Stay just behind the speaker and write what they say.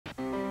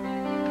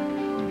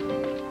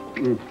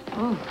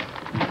Oh,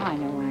 I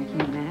know why I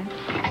came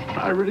back.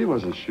 I really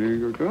wasn't sure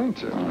you were going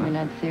to. Oh, you're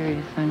not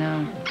serious, I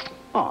know.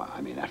 Oh,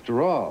 I mean,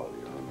 after all,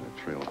 you're on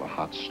the trail of a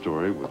hot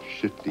story with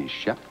Shifty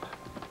Shep.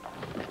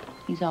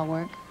 He's all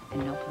work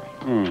and no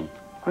play.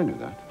 I knew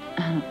that.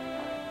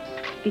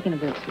 Speaking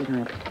of it,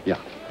 sweetheart.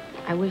 Yeah.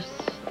 I wish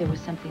there was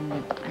something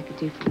that I could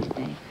do for you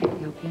today. I could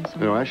help you in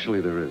some way. No,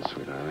 actually, there is,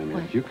 sweetheart. I mean,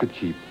 what? if you could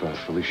keep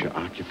Felicia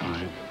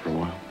occupied for a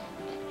while.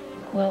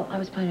 Well, I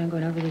was planning on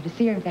going over there to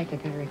see her. In fact, I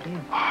got her right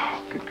there.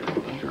 Oh, good girl,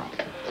 good girl.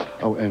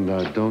 Oh, and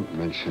don't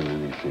mention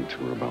anything to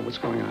her about what's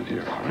going on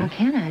here, all right? How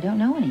can I? I don't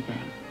know anything.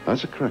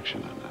 That's a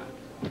correction on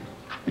that.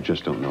 You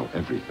just don't know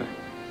everything.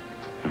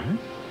 All right?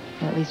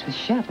 Well, at least with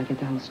Shep, I get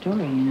the whole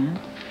story, you know?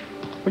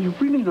 Well, you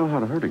really know how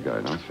to hurt a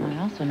guy, don't you? I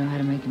also know how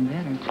to make him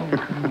better, too.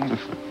 Come here.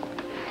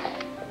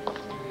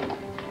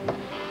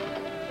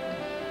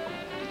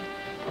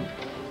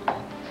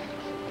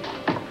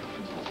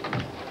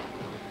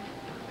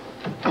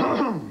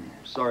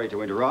 Sorry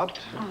to interrupt.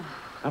 Oh.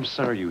 I'm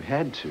sorry you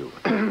had to.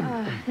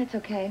 That's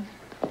okay.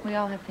 We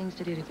all have things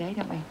to do today,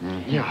 don't we?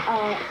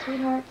 Yeah.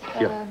 Sweetheart,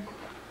 Yeah.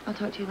 I'll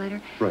talk to you later.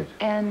 Right.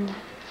 And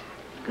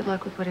good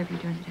luck with whatever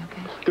you're doing today,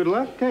 okay? Good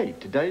luck, Kate.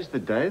 Today's the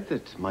day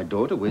that my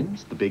daughter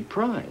wins the big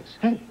prize.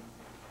 Hey.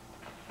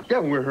 Yeah,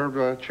 we're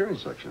her cheering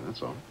section,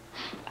 that's all.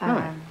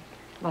 Right.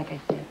 Like I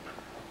said,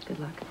 good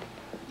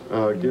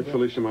luck. Give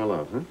Felicia my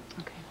love, huh?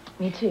 Okay.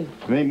 Me too.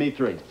 Me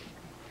three.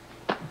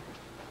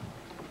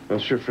 Well,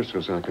 sure,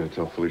 Frisco's not going to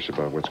tell Felicia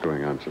about what's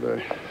going on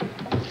today.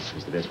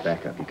 He's the best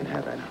backup you can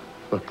have, Anna.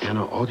 Look,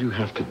 Anna, all you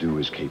have to do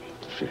is keep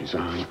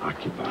Faison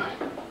occupied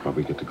while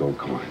we get the gold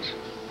coins.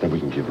 Then we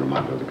can give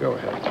Ramondo the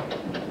go-ahead.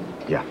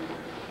 Yeah.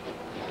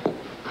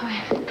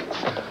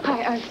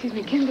 Hi, excuse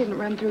me. Kim didn't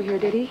run through here,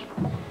 did he?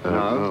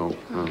 No.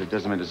 It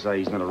doesn't mean to say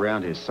he's not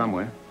around here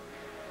somewhere.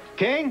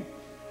 King!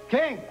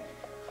 King!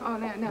 Oh,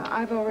 no,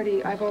 I've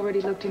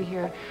already looked in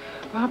here.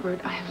 Robert,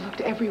 I have looked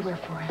everywhere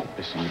for him.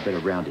 Listen, you better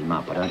round him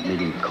up. I don't need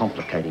him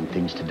complicating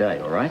things today,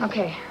 all right?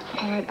 Okay.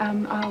 All right,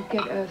 I'll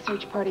get a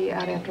search party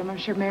out after him. I'm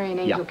sure Mary and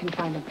Angel can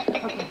find him.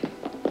 Okay.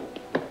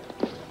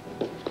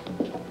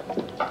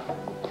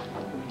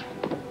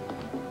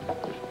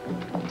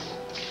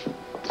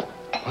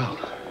 Well,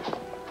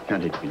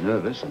 can't need to be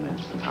nervous, and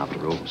that's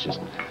after all, it's just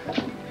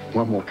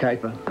one more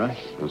caper, right?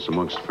 That's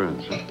amongst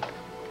friends, huh?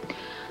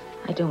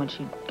 I don't want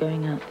you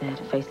going out there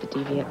to face the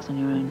DVX on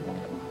your own.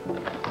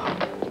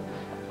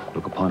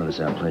 Look upon it as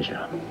our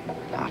pleasure.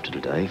 After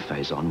today,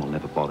 Faison will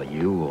never bother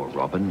you or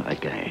Robin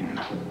again.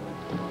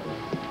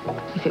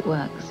 If it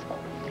works.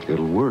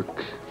 It'll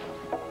work.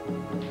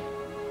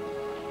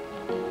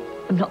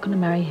 I'm not going to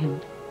marry him.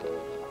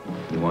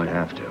 You won't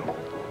have to.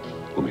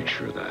 We'll make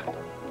sure of that.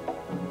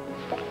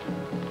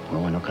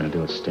 Well, we're not going to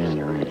do it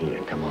standing around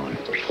here. Come on.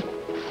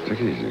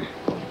 Take it easy.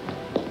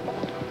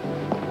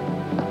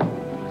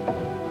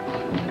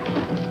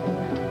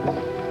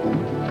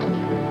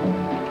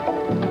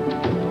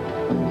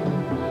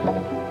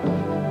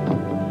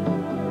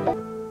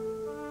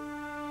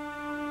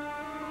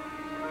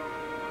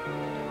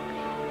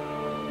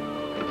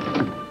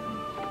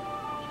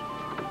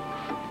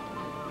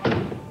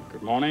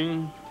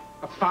 Morning.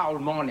 A foul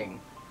morning.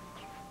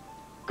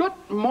 Good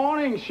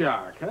morning,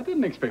 Shark. I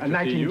didn't expect A to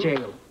night see in you.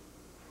 jail.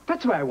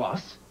 That's where I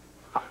was.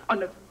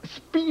 On a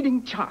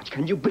speeding charge.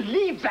 Can you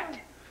believe that?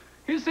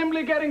 He's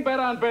simply getting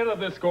better and better,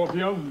 this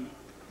Scorpio.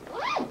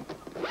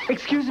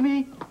 Excuse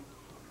me?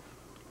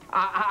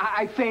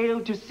 I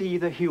fail to see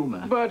the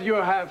humor. But you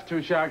have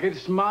to, Shark.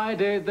 It's my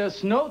day.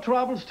 There's no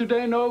troubles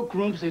today, no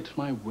grooms. It's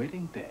my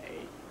wedding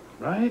day,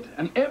 right?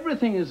 And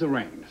everything is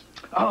arranged.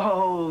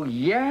 Oh,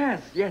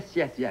 yes.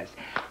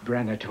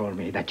 Brenner told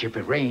me that you've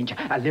arranged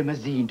a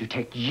limousine to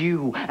take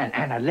you and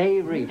Anna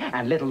Lavery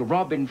and little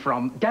Robin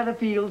from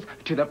Delafield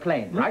to the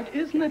plane, right?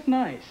 Isn't it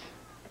nice?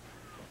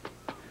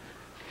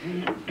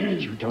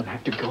 You don't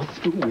have to go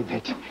through with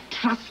it.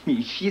 Trust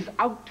me, she's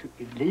out to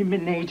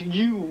eliminate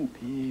you.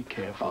 Be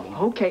careful.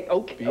 Okay.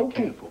 Be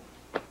careful.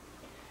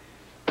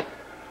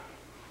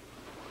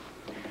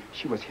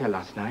 She was here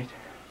last night.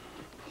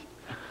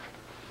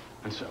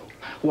 And so,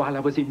 while I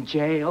was in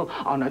jail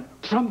on a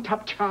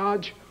trumped-up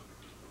charge.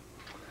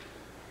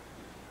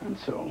 And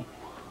so?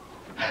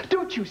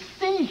 Don't you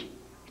see?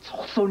 It's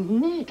all so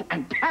neat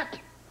and pat.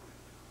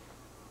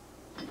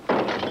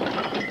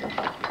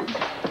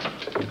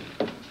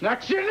 Now,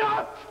 chin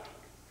up!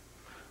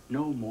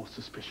 No more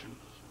suspicions.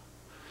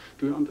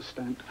 Do you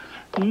understand?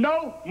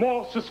 No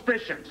more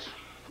suspicions.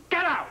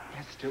 Get out!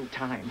 There's still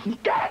time.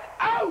 Get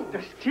out!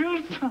 There's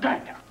still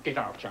time. Get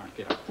out, John.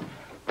 Get out.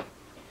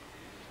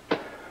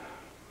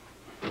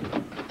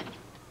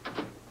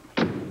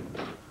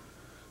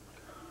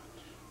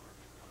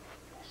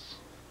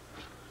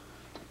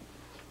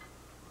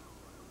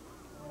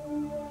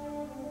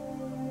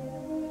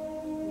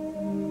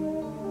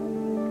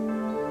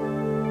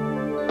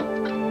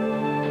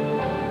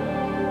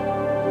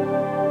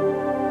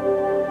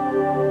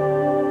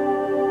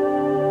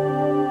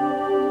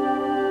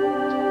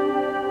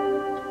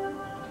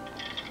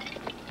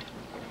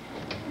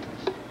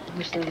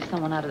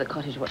 out of the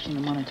cottage watching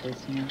the monitors,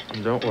 you know.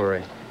 Don't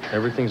worry.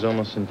 Everything's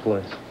almost in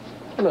place.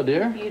 Hello,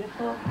 dear.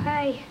 Beautiful.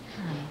 Hi.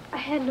 I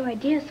had no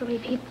idea so many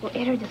people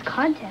entered this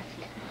contest.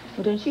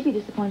 Well, don't you be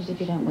disappointed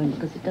if you don't win,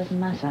 because it doesn't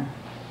matter.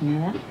 You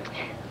know that?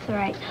 It's all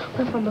right.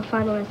 What if I'm a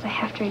finalist? I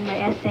have to read my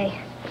essay.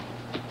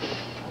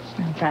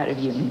 I'm proud of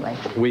you anyway.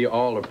 We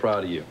all are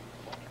proud of you.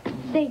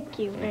 Thank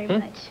you very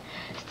much.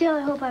 Still,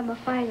 I hope I'm a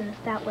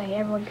finalist. That way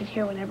everyone can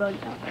hear what I wrote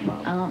about my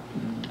mom.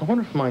 I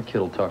wonder if my kid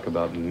will talk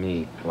about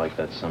me like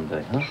that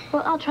someday, huh?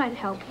 Well, I'll try to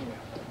help you.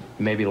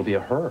 Maybe it'll be a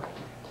her.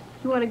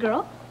 You want a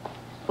girl?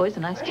 Boys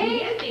are nice too.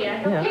 Hey, Indy,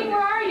 where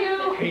are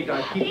you? Kate,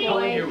 I keep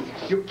telling you,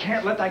 you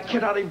can't let that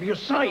kid out of your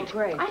sight. Oh,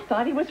 great. I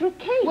thought he was with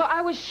Kate. Well,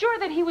 I was sure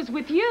that he was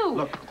with you.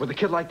 Look, with a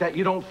kid like that,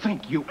 you don't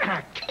think, you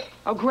act.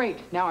 Oh, great.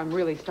 Now I'm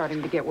really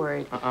starting to get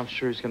worried. I'm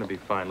sure he's going to be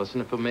fine.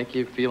 Listen, if it'll make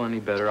you feel any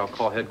better, I'll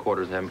call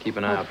headquarters and have him keep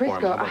an eye out for him.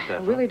 Frisco, How about I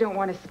that, really don't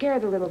want to scare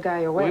the little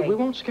guy away. We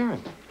won't scare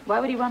him. Why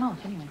would he run off,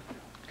 anyway?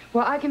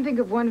 Well, I can think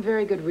of one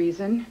very good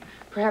reason.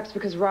 Perhaps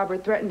because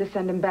Robert threatened to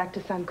send him back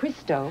to San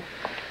Cristo.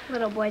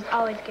 Little boys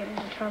always get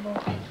into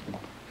trouble.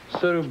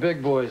 So do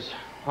big boys.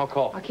 I'll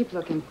call. I'll keep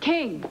looking.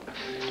 King.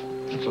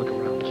 Let's look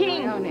around.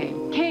 King. No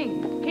name.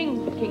 King.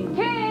 King.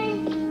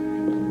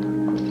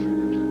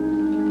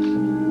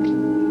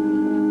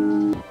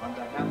 On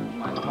behalf of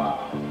my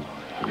father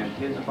and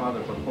his father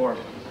before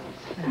him,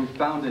 who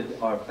founded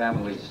our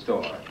family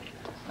store,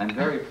 I'm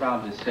very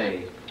proud to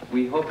say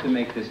we hope to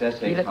make this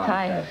essay You look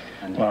contest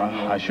an Well,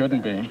 annual I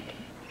shouldn't event.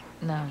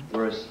 be. No.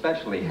 We're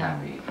especially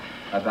happy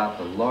about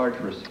the large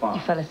response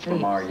You fell asleep,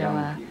 from our so,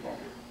 young people.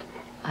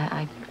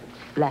 I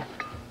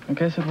left. I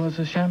guess it was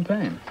the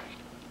champagne.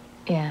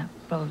 Yeah,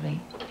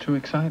 probably. Too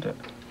excited.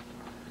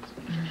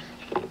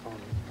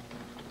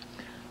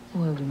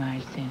 We'll be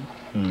married soon.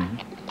 Hmm.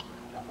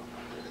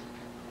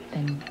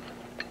 Then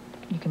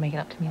you can make it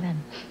up to me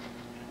then.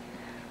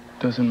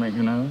 Doesn't make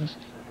you nervous?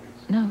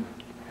 No.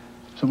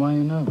 So why are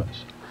you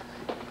nervous?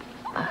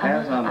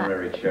 As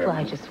honorary chairman, Well,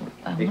 I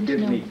it want to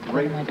gives know me whether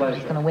great my daughter's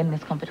pleasure going to win this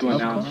to competition.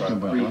 announce Of course our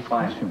you will. three Of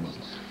course you will.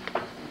 finalists.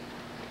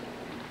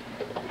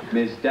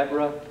 Ms.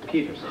 Deborah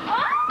Peterson.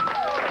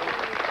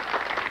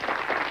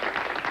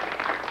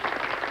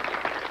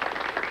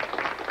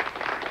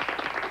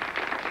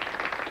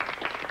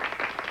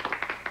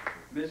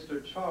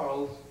 Mr.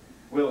 Charles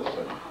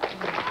Wilson.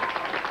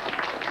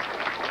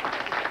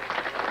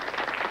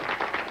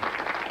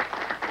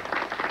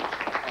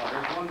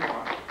 There's one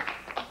more.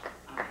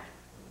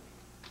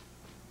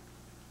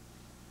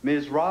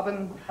 Ms.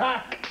 Robin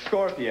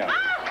Scorpio.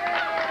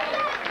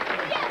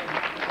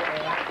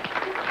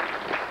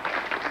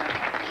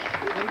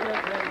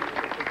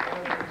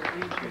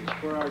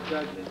 For our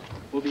judges,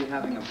 we'll be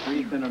having a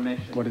brief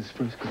intermission. What is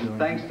Frisco doing?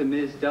 Thanks to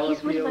Ms. He's one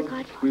of my Delafield,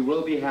 godfathers. we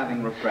will be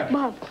having refreshments.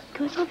 Mom,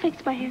 can we go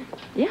fix my hair?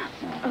 Yeah.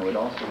 I would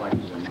also like to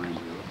remind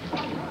you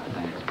of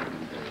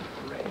Thanksgiving Day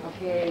parade.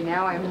 Okay,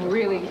 now I'm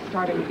really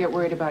starting to get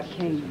worried about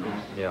King.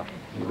 Yeah.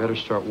 You better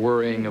start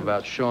worrying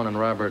about Sean and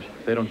Robert.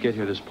 If they don't get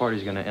here, this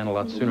party's going to end a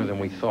lot sooner than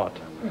we thought.